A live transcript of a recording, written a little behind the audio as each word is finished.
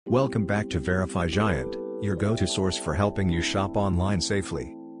Welcome back to Verify Giant, your go-to source for helping you shop online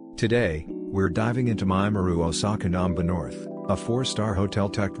safely. Today, we're diving into MIMARU Osaka Namba North, a 4-star hotel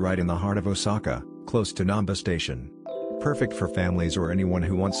tucked right in the heart of Osaka, close to Namba Station. Perfect for families or anyone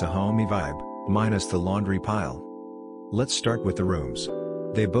who wants a homey vibe, minus the laundry pile. Let's start with the rooms.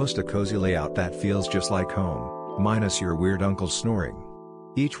 They boast a cozy layout that feels just like home, minus your weird uncle's snoring.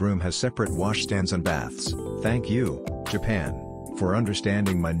 Each room has separate washstands and baths. Thank you, Japan, for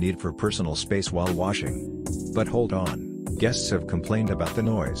understanding my need for personal space while washing. But hold on, guests have complained about the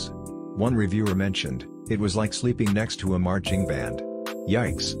noise. One reviewer mentioned, it was like sleeping next to a marching band.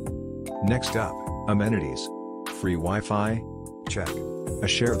 Yikes. Next up, amenities. Free Wi-Fi? Check. A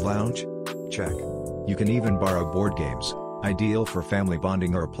shared lounge? Check. You can even borrow board games, ideal for family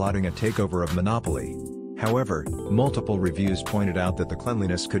bonding or plotting a takeover of Monopoly. However, multiple reviews pointed out that the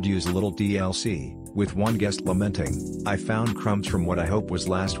cleanliness could use a little TLC, with one guest lamenting, "I found crumbs from what I hope was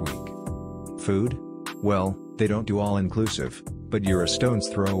last week." Food? Well, they don't do all-inclusive, but you're a stone's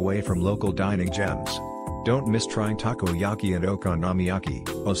throw away from local dining gems. Don't miss trying takoyaki and okonomiyaki,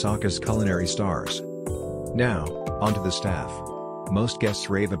 Osaka's culinary stars. Now, onto the staff. Most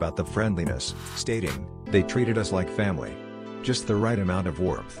guests rave about the friendliness, stating, "They treated us like family." Just the right amount of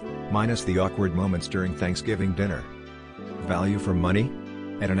warmth, minus the awkward moments during Thanksgiving dinner. Value for money?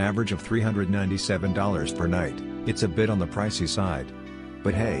 At an average of $397 per night, it's a bit on the pricey side.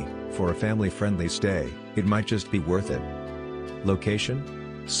 But hey, for a family-friendly stay, it might just be worth it. Location?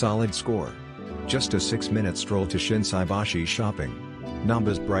 Solid score. Just a 6-minute stroll to Shinsaibashi shopping.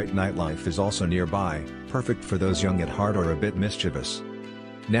 Namba's bright nightlife is also nearby, perfect for those young at heart or a bit mischievous.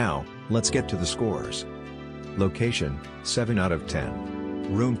 Now, let's get to the scores. Location, 7 out of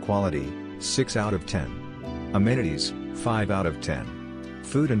 10. Room quality, 6 out of 10. Amenities, 5 out of 10.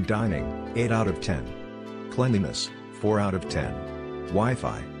 Food and dining, 8 out of 10. Cleanliness, 4 out of 10.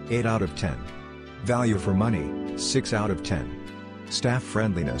 Wi-Fi, 8 out of 10. Value for money, 6 out of 10. Staff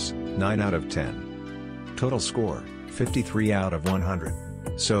friendliness, 9 out of 10. Total score, 53 out of 100.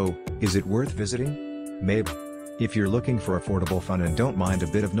 So, is it worth visiting? Maybe. If you're looking for affordable fun and don't mind a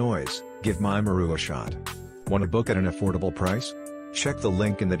bit of noise, give MIMARU a shot. Want to book at an affordable price? Check the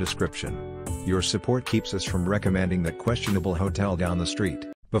link in the description. Your support keeps us from recommending that questionable hotel down the street.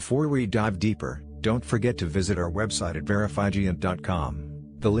 Before we dive deeper, don't forget to visit our website at verifygiant.com.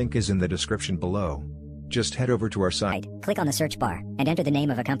 The link is in the description below. Just head over to our site, click on the search bar, and enter the name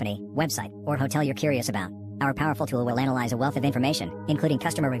of a company, website, or hotel you're curious about. Our powerful tool will analyze a wealth of information, including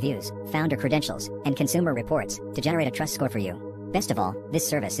customer reviews, founder credentials, and consumer reports, to generate a trust score for you. Best of all, this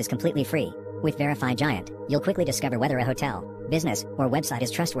service is completely free. With Verify Giant, you'll quickly discover whether a hotel, business, or website is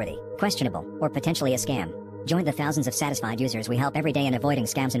trustworthy, questionable, or potentially a scam. Join the thousands of satisfied users we help every day in avoiding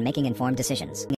scams and making informed decisions.